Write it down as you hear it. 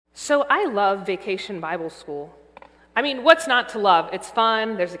So I love Vacation Bible School. I mean, what's not to love? It's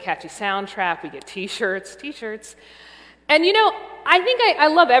fun. There's a catchy soundtrack. We get t-shirts. And I think I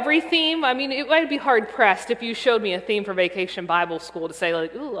love every theme. I mean, I'd be hard-pressed if you showed me a theme for Vacation Bible School to say,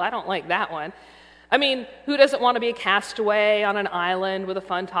 like, ooh, I don't like that one. I mean, who doesn't want to be a castaway on an island with a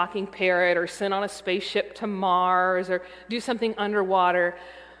fun talking parrot, or send on a spaceship to Mars, or do something underwater?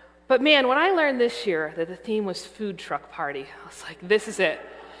 But man, when I learned this year that the theme was food truck party, I was like, this is it.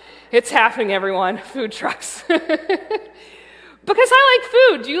 It's happening, everyone. Food trucks. Because I like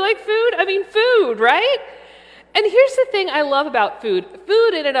food. Do you like food? I mean, food, right? And here's the thing I love about food.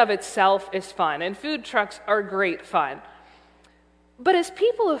 Food in and of itself is fun, and food trucks are great fun. But as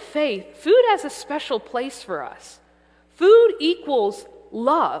people of faith, food has a special place for us. Food equals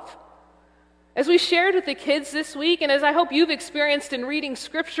love. As we shared with the kids this week, and as I hope you've experienced in reading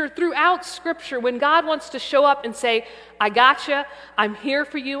Scripture, throughout Scripture, when God wants to show up and say, I gotcha, I'm here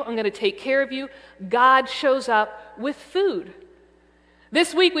for you, I'm going to take care of you, God shows up with food.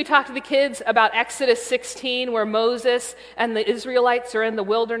 This week we talked to the kids about Exodus 16, where Moses and the Israelites are in the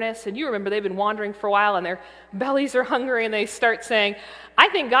wilderness, and you remember they've been wandering for a while and their bellies are hungry, and they start saying, I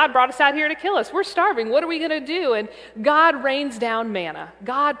think God brought us out here to kill us. We're starving. What are we going to do? And God rains down manna.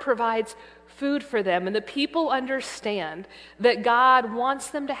 God provides food for them, and the people understand that God wants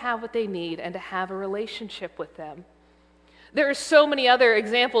them to have what they need and to have a relationship with them. There are so many other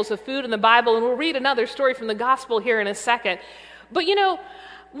examples of food in the Bible, and we'll read another story from the gospel here in a second. But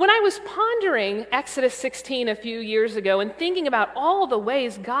when I was pondering Exodus 16 a few years ago and thinking about all the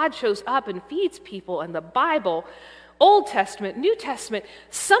ways God shows up and feeds people in the Bible, Old Testament, New Testament,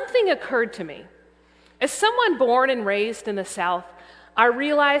 something occurred to me. As someone born and raised in the South, I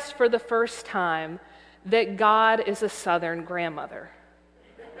realized for the first time that God is a Southern grandmother.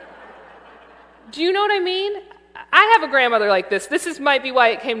 Do you know what I mean? I have a grandmother like this. Might be why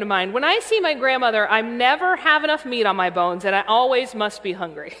it came to mind. When I see my grandmother, I never have enough meat on my bones, and I always must be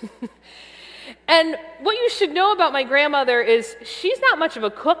hungry. And what you should know about my grandmother is she's not much of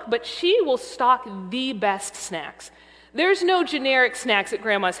a cook, but she will stock the best snacks. There's no generic snacks at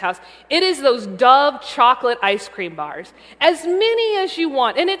Grandma's house. It is those Dove chocolate ice cream bars. As many as you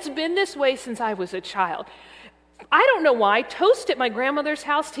want. And it's been this way since I was a child. I don't know why. Toast at my grandmother's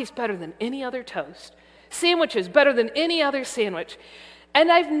house tastes better than any other toast. Sandwiches better than any other sandwich. And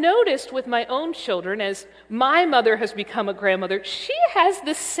I've noticed with my own children, as my mother has become a grandmother, she has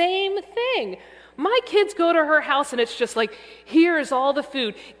the same thing. My kids go to her house and it's just like, here is all the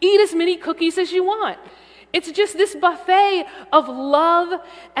food. Eat as many cookies as you want. It's just this buffet of love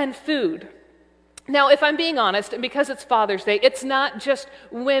and food. Now, if I'm being honest, and because it's Father's Day, it's not just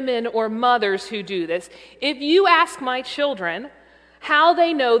women or mothers who do this. If you ask my children how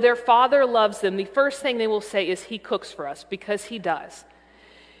they know their father loves them, the first thing they will say is, he cooks for us, because he does.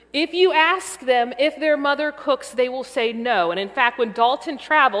 If you ask them if their mother cooks, they will say no. And in fact, when Dalton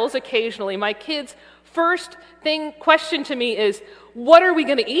travels occasionally, my kids' first question to me is, what are we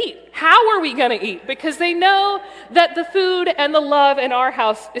going to eat? How are we going to eat? Because they know that the food and the love in our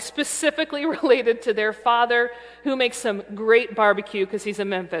house is specifically related to their father, who makes some great barbecue because he's a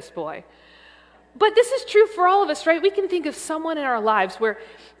Memphis boy. But this is true for all of us, right? We can think of someone in our lives where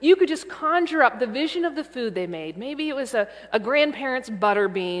you could just conjure up the vision of the food they made. Maybe it was a grandparent's butter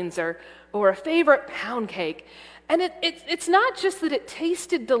beans or a favorite pound cake. And it's not just that it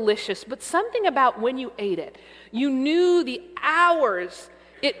tasted delicious, but something about when you ate it. You knew the hours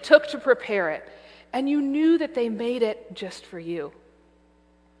it took to prepare it, and you knew that they made it just for you.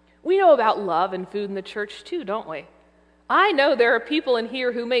 We know about love and food in the church too, don't we? I know there are people in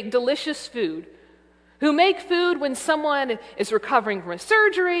here who make delicious food, who make food when someone is recovering from a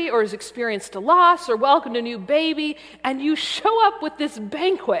surgery or has experienced a loss or welcomed a new baby, and you show up with this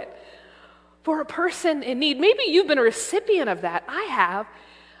banquet for a person in need. Maybe you've been a recipient of that. I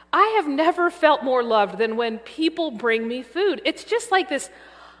have never felt more loved than when people bring me food. It's just like this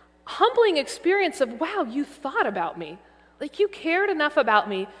humbling experience of, wow, you thought about me. Like you cared enough about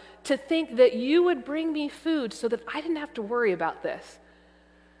me to think that you would bring me food so that I didn't have to worry about this.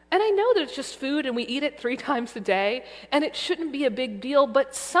 And I know that it's just food and we eat it 3 times a day, and it shouldn't be a big deal,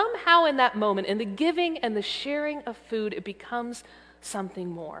 but somehow in that moment, in the giving and the sharing of food, it becomes something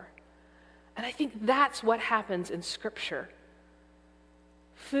more. And I think that's what happens in Scripture.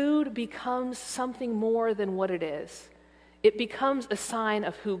 Food becomes something more than what it is. It becomes a sign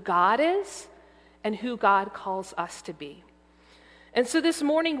of who God is and who God calls us to be. And so this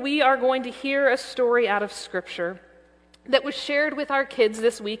morning we are going to hear a story out of Scripture that was shared with our kids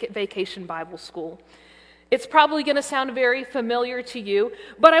this week at Vacation Bible School. It's probably going to sound very familiar to you,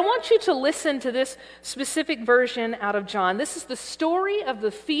 but I want you to listen to this specific version out of John. This is the story of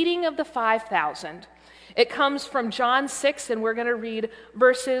the feeding of the 5,000. It comes from John 6, and we're going to read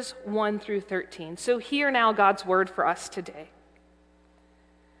verses 1 through 13. So hear now God's word for us today.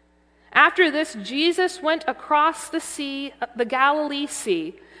 After this, Jesus went across the sea, the Galilee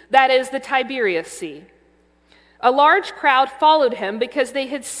Sea, that is the Tiberias Sea. A large crowd followed him because they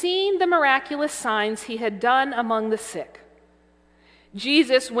had seen the miraculous signs he had done among the sick.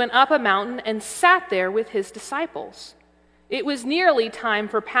 Jesus went up a mountain and sat there with his disciples. It was nearly time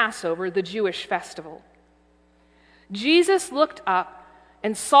for Passover, the Jewish festival. Jesus looked up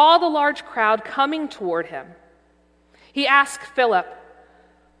and saw the large crowd coming toward him. He asked Philip,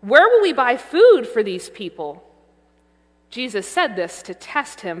 "Where will we buy food for these people?" Jesus said this to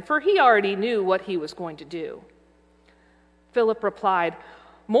test him, for he already knew what he was going to do. Philip replied,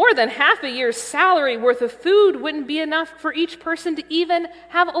 "More than half a year's salary worth of food wouldn't be enough for each person to even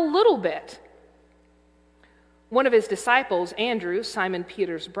have a little bit." One of his disciples, Andrew, Simon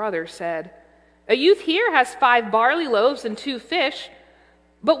Peter's brother, said, "A youth here has 5 barley loaves and 2 fish,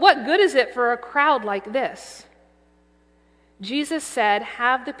 but what good is it for a crowd like this?" Jesus said,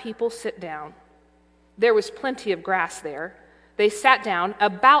 "Have the people sit down." There was plenty of grass there. They sat down,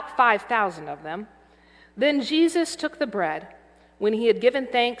 about 5,000 of them. Then Jesus took the bread. When he had given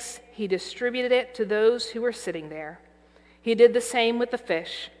thanks, he distributed it to those who were sitting there. He did the same with the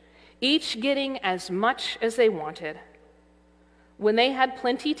fish, each getting as much as they wanted. When they had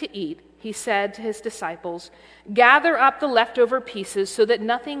plenty to eat, he said to his disciples, "Gather up the leftover pieces so that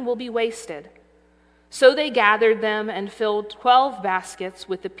nothing will be wasted." So they gathered them and filled 12 baskets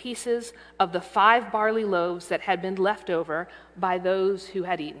with the pieces of the 5 barley loaves that had been left over by those who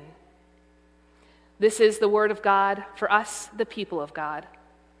had eaten. This is the word of God for us, the people of God.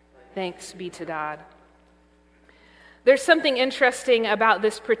 Thanks be to God. There's something interesting about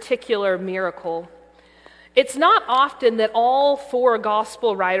this particular miracle. It's not often that all 4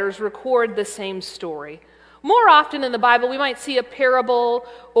 gospel writers record the same story. More often in the Bible, we might see a parable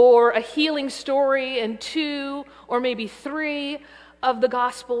or a healing story in 2 or maybe 3 of the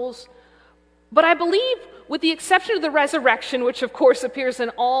Gospels. But I believe, with the exception of the resurrection, which of course appears in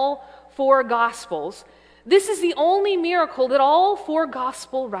all 4 Gospels, this is the only miracle that all 4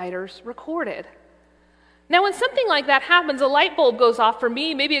 Gospel writers recorded. Now, when something like that happens, a light bulb goes off for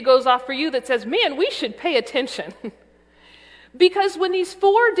me, maybe it goes off for you, that says, man, we should pay attention. Because when these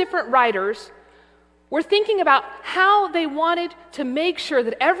 4 different writers were thinking about how they wanted to make sure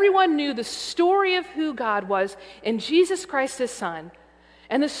that everyone knew the story of who God was in Jesus Christ, his Son,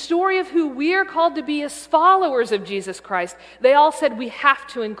 and the story of who we are called to be as followers of Jesus Christ, they all said, we have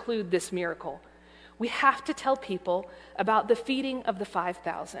to include this miracle. We have to tell people about the feeding of the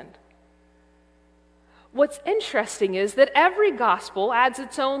 5,000. What's interesting is that every gospel adds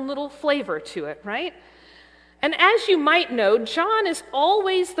its own little flavor to it, right? And as you might know, John is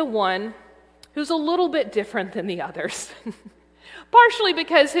always the one who's a little bit different than the others. Partially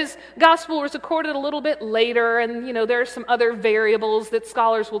because his gospel was recorded a little bit later, and there are some other variables that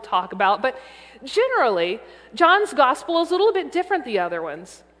scholars will talk about. But generally, John's gospel is a little bit different than the other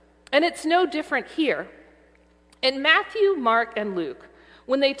ones. And it's no different here. In Matthew, Mark, and Luke,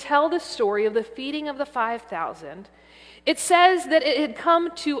 when they tell the story of the feeding of the 5,000, it says that it had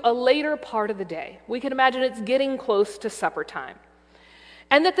come to a later part of the day. We can imagine it's getting close to supper time.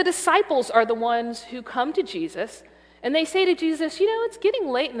 And that the disciples are the ones who come to Jesus, and they say to Jesus, it's getting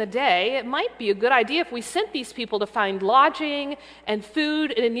late in the day. It might be a good idea if we sent these people to find lodging and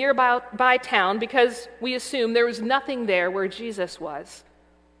food in a nearby town, because we assume there was nothing there where Jesus was.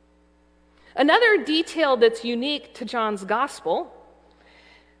 Another detail that's unique to John's gospel,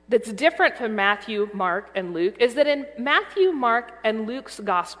 that's different from Matthew, Mark, and Luke, is that in Matthew, Mark, and Luke's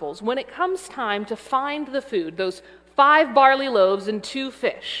gospels, when it comes time to find the food, those 5 barley loaves and 2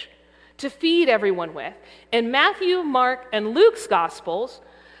 fish to feed everyone with, in Matthew, Mark, and Luke's gospels,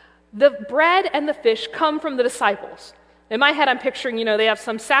 the bread and the fish come from the disciples. In my head, I'm picturing, they have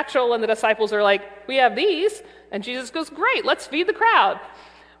some satchel, and the disciples are like, we have these, and Jesus goes, great, let's feed the crowd.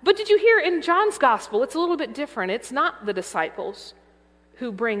 But did you hear in John's gospel, it's a little bit different. It's not the disciples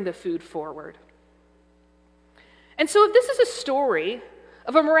who bring the food forward. And so if this is a story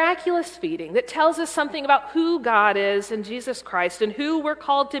of a miraculous feeding that tells us something about who God is in Jesus Christ and who we're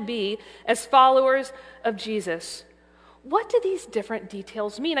called to be as followers of Jesus, what do these different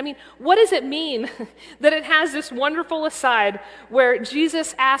details mean? I mean, what does it mean that it has this wonderful aside where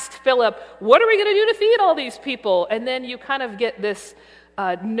Jesus asked Philip, what are we going to do to feed all these people? And then you kind of get this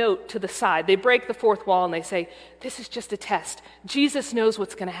note to the side. They break the 4th wall and they say, this is just a test. Jesus knows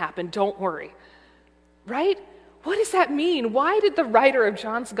what's going to happen. Don't worry. right? What does that mean? Why did the writer of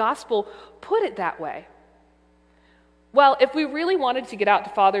John's gospel put it that way? Well, if we really wanted to get out to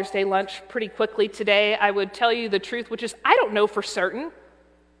Father's Day lunch pretty quickly today, I would tell you the truth, which is I don't know for certain,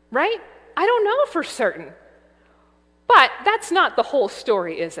 right? I don't know for certain. But that's not the whole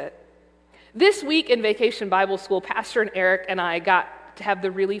story, is it? This week in Vacation Bible School, Pastor and Eric and I got to have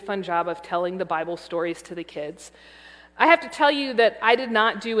the really fun job of telling the Bible stories to the kids. I have to tell you that I did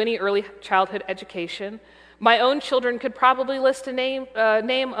not do any early childhood education. My own children could probably name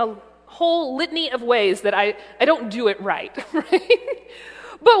a whole litany of ways that I don't do it right, right?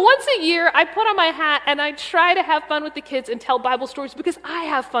 But once a year, I put on my hat and I try to have fun with the kids and tell Bible stories because I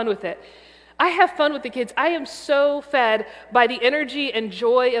have fun with it. I have fun with the kids. I am so fed by the energy and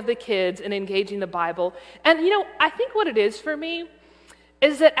joy of the kids in engaging the Bible. And I think what it is for me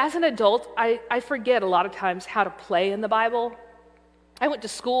is that as an adult, I forget a lot of times how to play in the Bible. I went to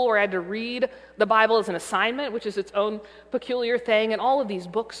school where I had to read the Bible as an assignment, which is its own peculiar thing, and all of these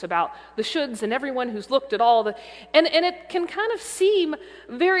books about the shoulds and everyone who's looked at all and it can kind of seem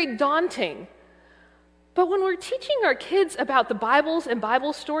very daunting. But when we're teaching our kids about the Bibles and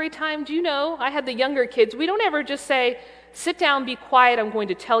Bible story time, do you know, I had the younger kids, we don't ever just say, sit down, be quiet, I'm going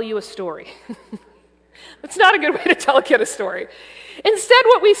to tell you a story. That's not a good way to tell a kid a story. Instead,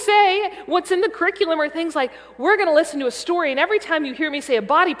 what we say, what's in the curriculum are things like, we're going to listen to a story, and every time you hear me say a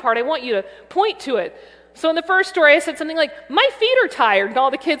body part, I want you to point to it. So in the first story, I said something like, my feet are tired, and all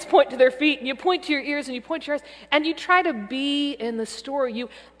the kids point to their feet, and you point to your ears, and you point to your eyes, and you try to be in the story. You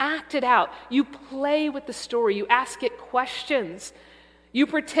act it out. You play with the story. You ask it questions. You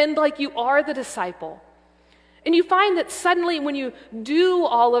pretend like you are the disciple. And you find that suddenly when you do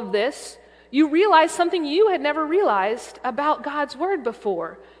all of this, you realize something you had never realized about God's Word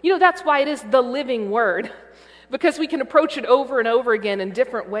before. That's why it is the living Word, because we can approach it over and over again in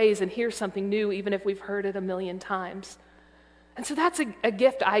different ways and hear something new, even if we've heard it a million times. And so that's a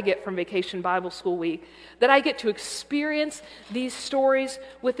gift I get from Vacation Bible School Week, that I get to experience these stories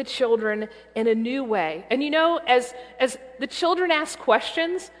with the children in a new way. And as the children ask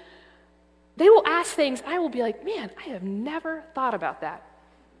questions, they will ask things, I will be like, man, I have never thought about that.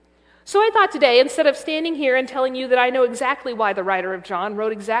 So I thought today, instead of standing here and telling you that I know exactly why the writer of John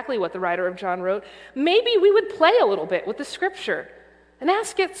wrote exactly what the writer of John wrote, maybe we would play a little bit with the scripture and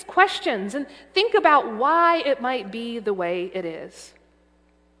ask it questions and think about why it might be the way it is.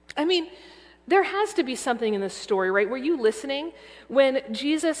 I mean, there has to be something in this story, right? Were you listening when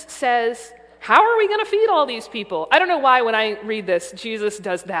Jesus says, how are we going to feed all these people? I don't know why when I read this, Jesus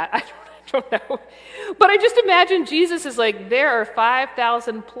does that. I don't know. But I just imagine Jesus is like, there are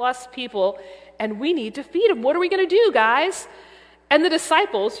 5,000 plus people, and we need to feed them. What are we going to do, guys? And the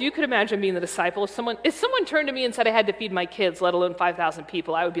disciples, you could imagine being the disciple. If someone turned to me and said I had to feed my kids, let alone 5,000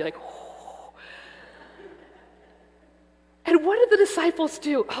 people, I would be like, oh. And what did the disciples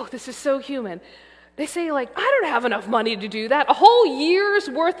do? Oh, this is so human. They say, like, I don't have enough money to do that. A whole year's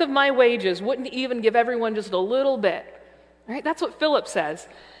worth of my wages wouldn't even give everyone just a little bit. Right? That's what Philip says.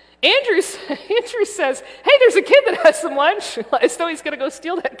 Andrew says, hey, there's a kid that has some lunch, as though he's going to go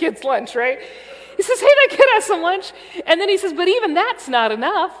steal that kid's lunch, right? He says, hey, that kid has some lunch. And then he says, but even that's not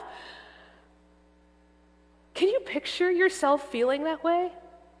enough. Can you picture yourself feeling that way?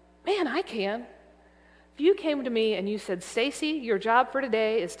 Man, I can. If you came to me and you said, Stacy, your job for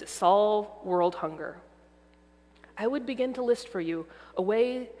today is to solve world hunger, I would begin to list for you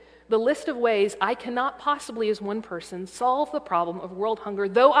the list of ways I cannot possibly, as one person, solve the problem of world hunger,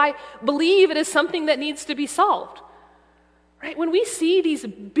 though I believe it is something that needs to be solved. Right? When we see these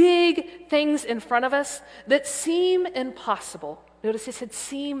big things in front of us that seem impossible, notice it said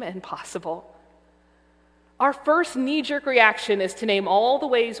seem impossible, our first knee-jerk reaction is to name all the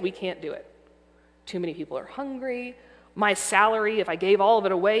ways we can't do it. Too many people are hungry. My salary, if I gave all of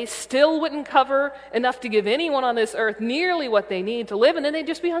it away, still wouldn't cover enough to give anyone on this earth nearly what they need to live, and then they'd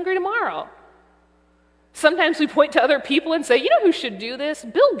just be hungry tomorrow. Sometimes we point to other people and say, you know who should do this?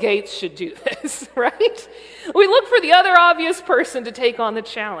 Bill Gates should do this, right? We look for the other obvious person to take on the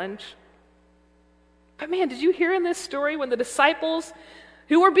challenge. But man, did you hear in this story when the disciples,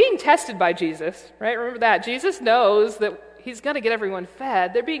 who were being tested by Jesus, right? Remember that. Jesus knows that he's going to get everyone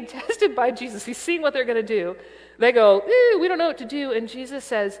fed. They're being tested by Jesus. He's seeing what they're going to do. They go, we don't know what to do. And Jesus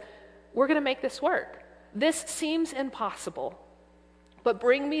says, we're going to make this work. This seems impossible, but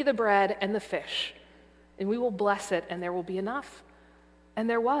bring me the bread and the fish, and we will bless it, and there will be enough. And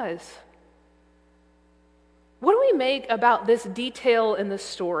there was. What do we make about this detail in the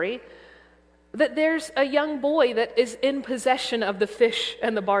story that there's a young boy that is in possession of the fish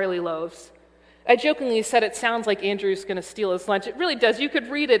and the barley loaves? I jokingly said it sounds like Andrew's going to steal his lunch. It really does. You could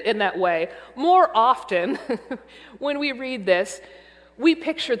read it in that way. More often, when we read this, we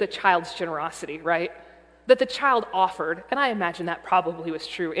picture the child's generosity, right? That the child offered, and I imagine that probably was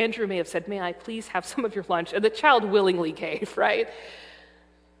true. Andrew may have said, "May I please have some of your lunch?" And the child willingly gave, right?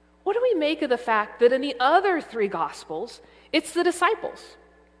 What do we make of the fact that in the other three Gospels, it's the disciples?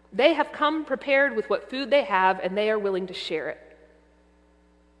 They have come prepared with what food they have, and they are willing to share it.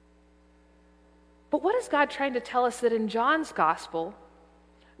 But what is God trying to tell us that in John's Gospel,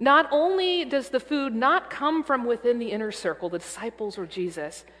 not only does the food not come from within the inner circle, the disciples or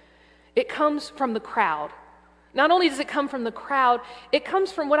Jesus, it comes from the crowd. Not only does it come from the crowd, it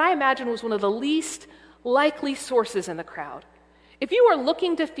comes from what I imagine was one of the least likely sources in the crowd. If you are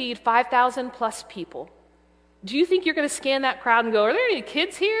looking to feed 5,000 plus people, do you think you're going to scan that crowd and go, "Are there any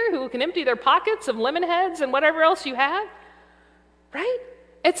kids here who can empty their pockets of lemon heads and whatever else you have?" Right?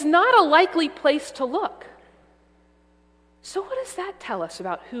 It's not a likely place to look. So what does that tell us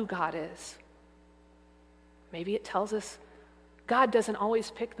about who God is? Maybe it tells us God doesn't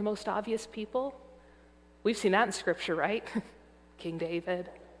always pick the most obvious people. We've seen that in Scripture, right? King David,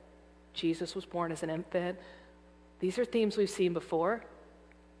 Jesus was born as an infant. These are themes we've seen before.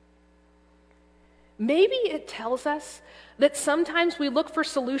 Maybe it tells us that sometimes we look for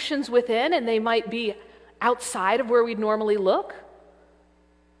solutions within and they might be outside of where we'd normally look.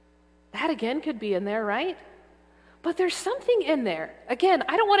 That again could be in there, right? But there's something in there. Again,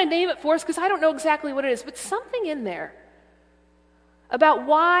 I don't want to name it for us because I don't know exactly what it is, but something in there about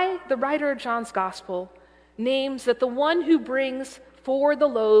why the writer of John's Gospel names that the one who brings forward the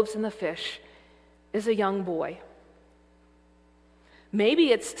loaves and the fish is a young boy.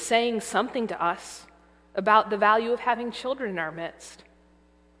 Maybe it's saying something to us about the value of having children in our midst.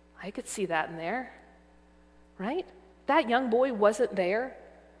 I could see that in there, right? That young boy wasn't there.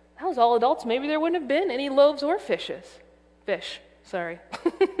 That was all adults. Maybe there wouldn't have been any loaves or fishes.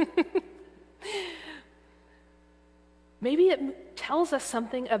 Maybe it tells us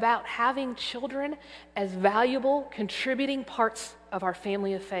something about having children as valuable, contributing parts of our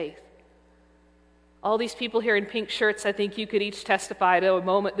family of faith. All these people here in pink shirts, I think you could each testify to a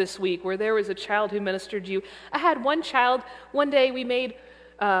moment this week where there was a child who ministered to you. I had one child, one day we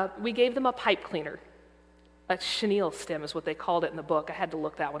gave them a pipe cleaner. A chenille stem is what they called it in the book. I had to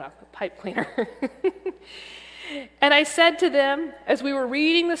look that one up, a pipe cleaner. And I said to them, as we were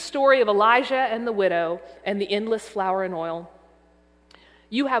reading the story of Elijah and the widow and the endless flour and oil,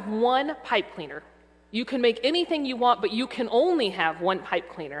 you have one pipe cleaner. You can make anything you want, but you can only have one pipe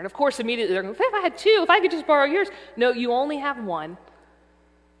cleaner. And of course, immediately they're going, "If I had two, if I could just borrow yours." No, you only have one.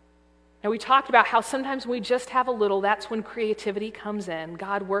 Now, we talked about how sometimes when we just have a little, that's when creativity comes in.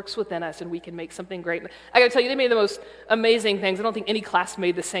 God works within us, and we can make something great. I got to tell you, they made the most amazing things. I don't think any class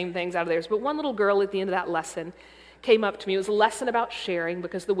made the same things out of theirs. But one little girl at the end of that lesson came up to me. It was a lesson about sharing,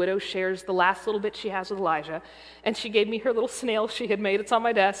 because the widow shares the last little bit she has with Elijah. And she gave me her little snail she had made. It's on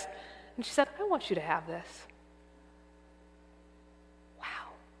my desk. And she said, "I want you to have this."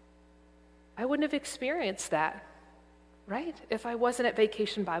 Wow. I wouldn't have experienced that. Right? If I wasn't at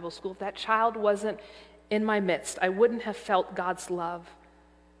Vacation Bible School, if that child wasn't in my midst, I wouldn't have felt God's love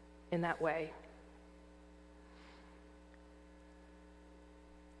in that way.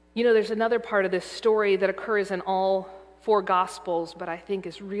 You know, there's another part of this story that occurs in all four Gospels, but I think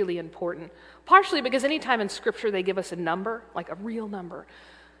is really important. Partially because anytime in Scripture they give us a number, like a real number,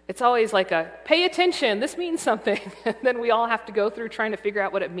 it's always like a, "Pay attention, this means something." And then we all have to go through trying to figure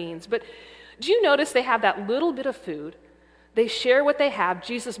out what it means. But do you notice they have that little bit of food? They share what they have.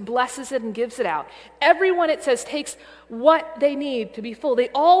 Jesus blesses it and gives it out. Everyone, it says, takes what they need to be full. They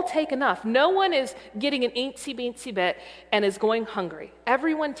all take enough. No one is getting an eensy-beensy bit and is going hungry.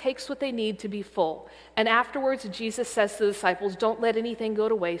 Everyone takes what they need to be full. And afterwards, Jesus says to the disciples, "Don't let anything go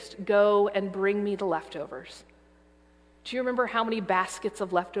to waste. Go and bring me the leftovers." Do you remember how many baskets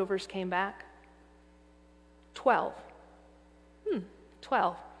of leftovers came back? 12.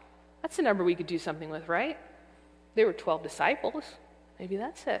 12. That's a number we could do something with, right? There were 12 disciples. Maybe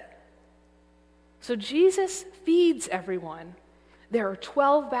that's it. So Jesus feeds everyone. There are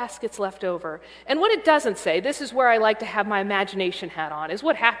 12 baskets left over. And what it doesn't say, this is where I like to have my imagination hat on, is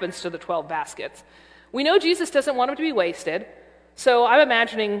what happens to the 12 baskets. We know Jesus doesn't want them to be wasted, so I'm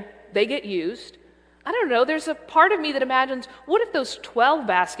imagining they get used. I don't know, there's a part of me that imagines, what if those 12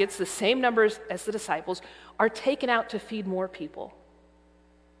 baskets, the same numbers as the disciples, are taken out to feed more people?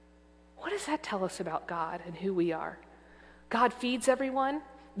 What does that tell us about God and who we are? God feeds everyone.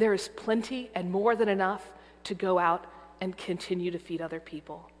 There is plenty and more than enough to go out and continue to feed other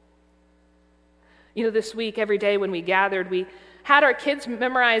people. You know, this week, every day when we gathered, we had our kids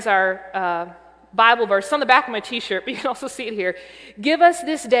memorize our Bible verse. It's on the back of my t-shirt, but you can also see it here. Give us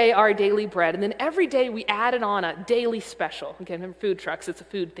this day our daily bread. And then every day we added on a daily special. Again, remember food trucks, it's a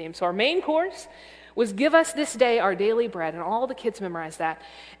food theme. So our main course was give us this day our daily bread. And all the kids memorized that.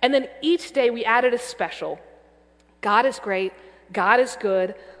 And then each day we added a special. God is great. God is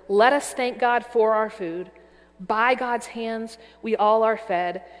good. Let us thank God for our food. By God's hands we all are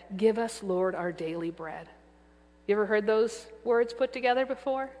fed. Give us, Lord, our daily bread. You ever heard those words put together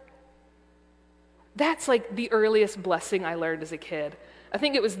before? That's like the earliest blessing I learned as a kid. I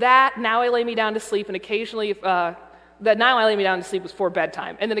think it was that, now I lay me down to sleep, and occasionally, that now I lay me down to sleep was for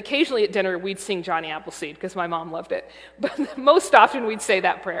bedtime. And then occasionally at dinner, we'd sing Johnny Appleseed, because my mom loved it. But most often we'd say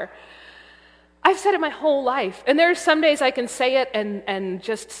that prayer. I've said it my whole life, and there are some days I can say it and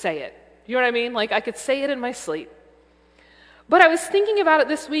just say it. You know what I mean? Like I could say it in my sleep. But I was thinking about it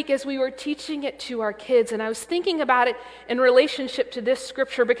this week as we were teaching it to our kids, and I was thinking about it in relationship to this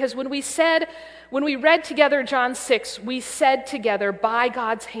scripture, because when we read together John 6, we said together, by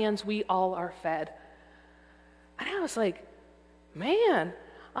God's hands we all are fed. And I was like, man,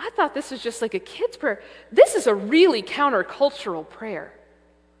 I thought this was just like a kid's prayer. This is a really countercultural prayer.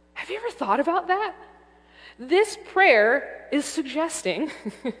 Have you ever thought about that? This prayer is suggesting,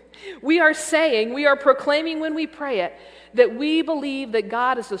 we are proclaiming when we pray it, that we believe that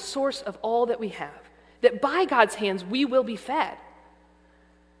God is the source of all that we have, that by God's hands we will be fed.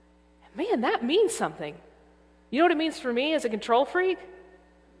 Man, that means something. You know what it means for me as a control freak?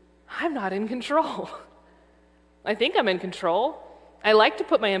 I'm not in control. I think I'm in control. I like to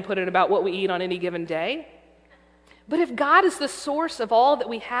put my input in about what we eat on any given day. But if God is the source of all that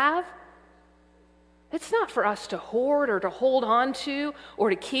we have, it's not for us to hoard or to hold on to or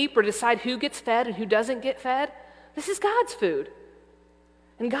to keep or decide who gets fed and who doesn't get fed. This is God's food.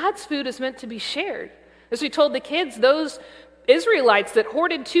 And God's food is meant to be shared. As we told the kids, those Israelites that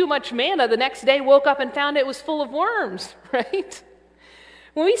hoarded too much manna the next day woke up and found it was full of worms, right?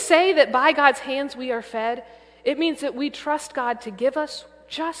 When we say that by God's hands we are fed, it means that we trust God to give us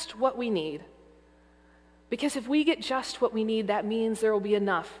just what we need. Because if we get just what we need, that means there will be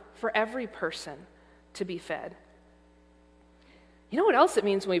enough for every person to be fed. You know what else it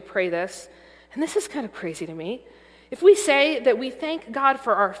means when we pray this? And this is kind of crazy to me. If we say that we thank God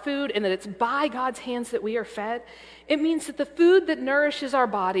for our food and that it's by God's hands that we are fed, it means that the food that nourishes our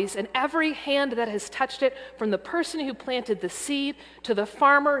bodies and every hand that has touched it, from the person who planted the seed, to the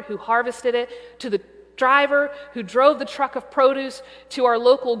farmer who harvested it, to the driver who drove the truck of produce, to our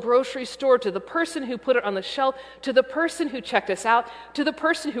local grocery store, to the person who put it on the shelf, to the person who checked us out, to the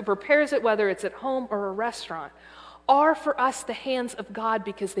person who prepares it, whether it's at home or a restaurant, are for us the hands of God,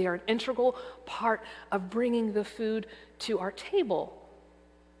 because they are an integral part of bringing the food to our table.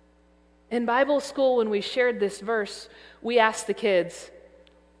 In Bible school, when we shared this verse, we asked the kids,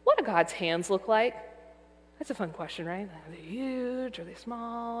 what do God's hands look like? That's a fun question, right? Are they huge? Are they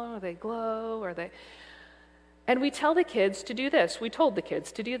small? Are they glow? Are they... And we tell the kids to do this. We told the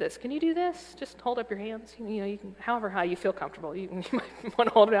kids to do this. Can you do this? Just hold up your hands. You can, however high you feel comfortable. You might want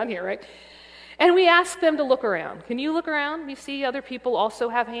to hold it down here, right? And we ask them to look around. Can you look around? You see other people also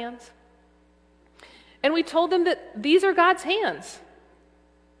have hands? And we told them that these are God's hands.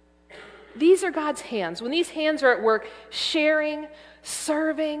 These are God's hands. When these hands are at work, sharing,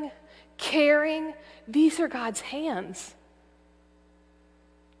 serving, caring, these are God's hands.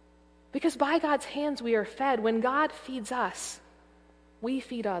 Because by God's hands we are fed. When God feeds us, we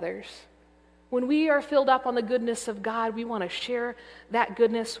feed others. When we are filled up on the goodness of God, we want to share that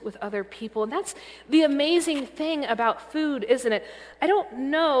goodness with other people. And that's the amazing thing about food, isn't it? I don't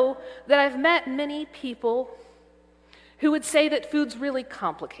know that I've met many people who would say that food's really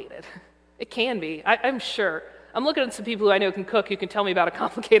complicated. It can be, I'm sure. I'm looking at some people who I know can cook who can tell me about a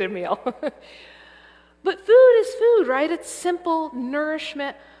complicated meal. But food is food, right? It's simple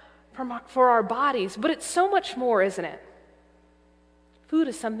nourishment for our bodies. But it's so much more, isn't it? Food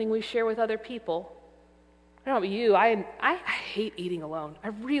is something we share with other people. I don't know about you, I hate eating alone. I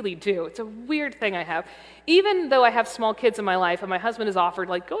really do. It's a weird thing I have. Even though I have small kids in my life and my husband has offered,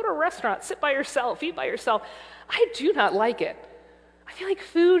 like, go to a restaurant, sit by yourself, eat by yourself, I do not like it. I feel like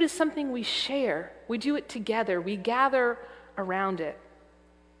food is something we share. We do it together. We gather around it.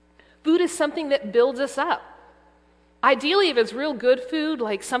 Food is something that builds us up. Ideally, if it's real good food,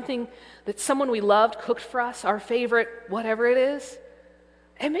 like something that someone we loved cooked for us, our favorite, whatever it is,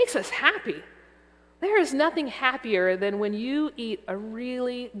 it makes us happy. There is nothing happier than when you eat a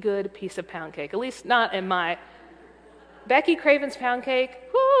really good piece of pound cake, at least not in my... Becky Craven's pound cake,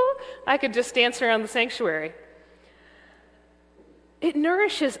 whoo, I could just dance around the sanctuary. It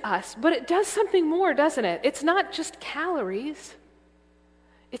nourishes us, but it does something more, doesn't it? It's not just calories.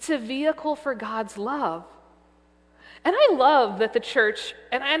 It's a vehicle for God's love. And I love that the church,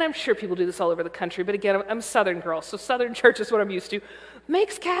 and I'm sure people do this all over the country, but again, I'm a Southern girl, so Southern church is what I'm used to,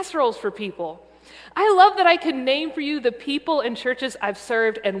 makes casseroles for people. I love that I can name for you the people in churches I've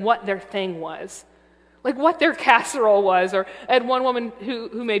served and what their thing was. Like what their casserole was. Or I had one woman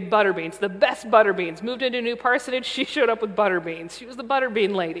who made butter beans, the best butter beans. Moved into a new parsonage, she showed up with butter beans. She was the butter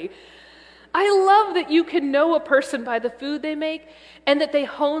bean lady. I love that you can know a person by the food they make and that they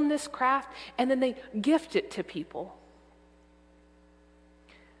hone this craft and then they gift it to people.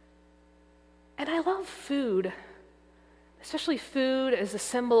 And I love food, especially food as a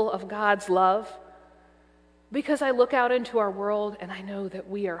symbol of God's love, because I look out into our world and I know that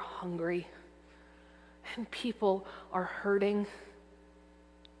we are hungry and people are hurting.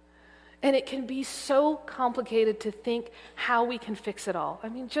 And it can be so complicated to think how we can fix it all. I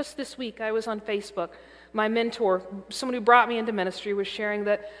mean, just this week I was on Facebook. My mentor, someone who brought me into ministry, was sharing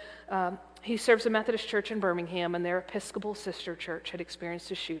that he serves a Methodist church in Birmingham, and their Episcopal sister church had experienced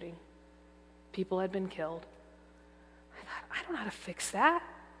a shooting. People had been killed. I thought, I don't know how to fix that.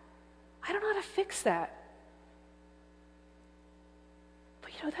 I don't know how to fix that.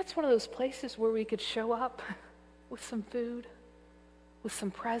 But that's one of those places where we could show up with some food, with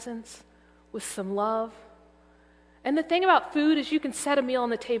some presence, with some love. And the thing about food is you can set a meal on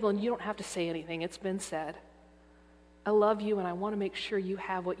the table and you don't have to say anything. It's been said. I love you and I want to make sure you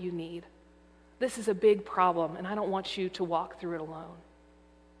have what you need. This is a big problem and I don't want you to walk through it alone.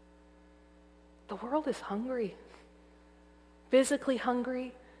 The world is hungry. Physically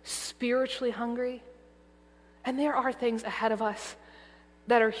hungry, spiritually hungry. And there are things ahead of us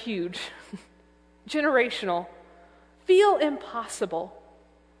that are huge, generational, feel impossible.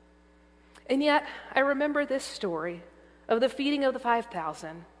 And yet, I remember this story of the feeding of the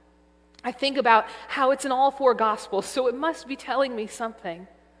 5,000. I think about how it's in all four Gospels, so it must be telling me something.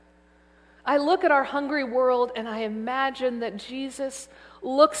 I look at our hungry world and I imagine that Jesus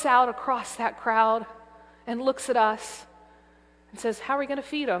looks out across that crowd and looks at us and says, how are we going to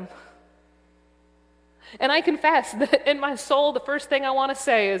feed them? And I confess that in my soul, the first thing I want to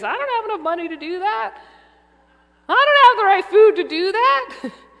say is, I don't have enough money to do that. I don't have the right food to do that.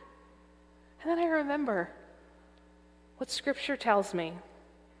 And then I remember what Scripture tells me,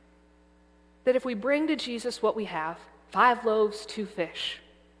 that if we bring to Jesus what we have, 5 loaves, 2 fish,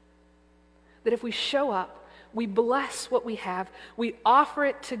 that if we show up, we bless what we have, we offer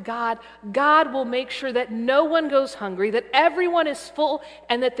it to God, God will make sure that no one goes hungry, that everyone is full,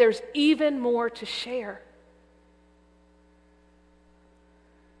 and that there's even more to share.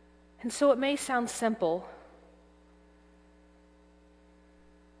 And so it may sound simple,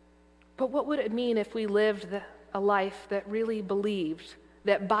 but what would it mean if we lived a life that really believed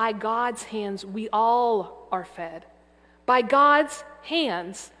that by God's hands we all are fed? By God's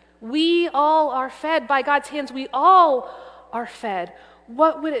hands we all are fed. By God's hands we all are fed.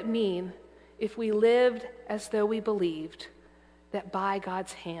 What would it mean if we lived as though we believed that by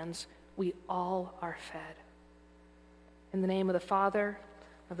God's hands we all are fed? In the name of the Father,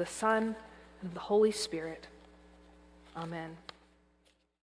 of the Son, and of the Holy Spirit. Amen.